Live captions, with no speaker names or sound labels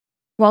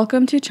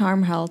Welcome to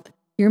CharmHealth,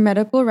 your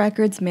medical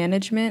records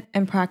management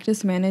and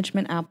practice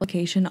management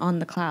application on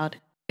the cloud.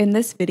 In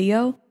this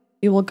video,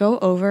 we will go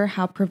over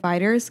how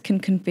providers can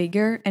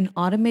configure an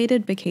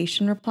automated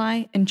vacation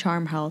reply in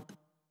CharmHealth.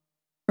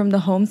 From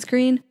the home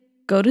screen,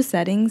 go to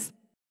Settings,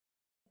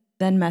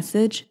 then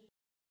Message,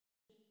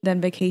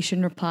 then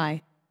Vacation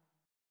Reply.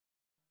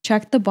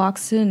 Check the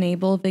box to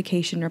enable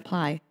Vacation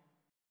Reply.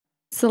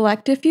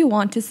 Select if you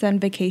want to send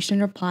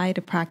Vacation Reply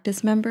to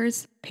practice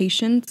members,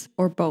 patients,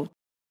 or both.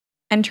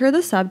 Enter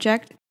the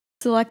subject,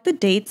 select the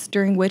dates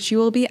during which you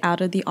will be out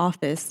of the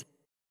office.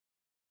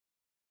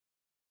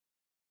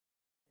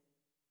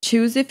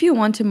 Choose if you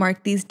want to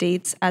mark these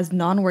dates as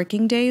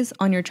non-working days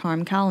on your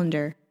Charm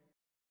calendar.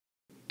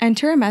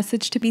 Enter a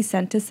message to be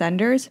sent to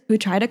senders who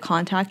try to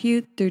contact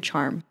you through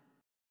Charm.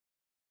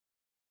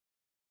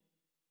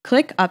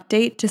 Click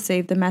Update to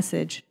save the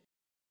message.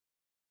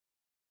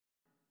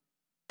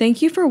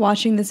 Thank you for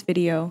watching this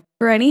video.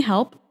 For any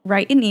help,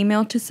 write an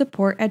email to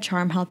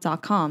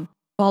support@charmhealth.com.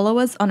 Follow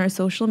us on our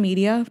social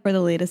media for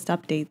the latest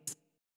updates.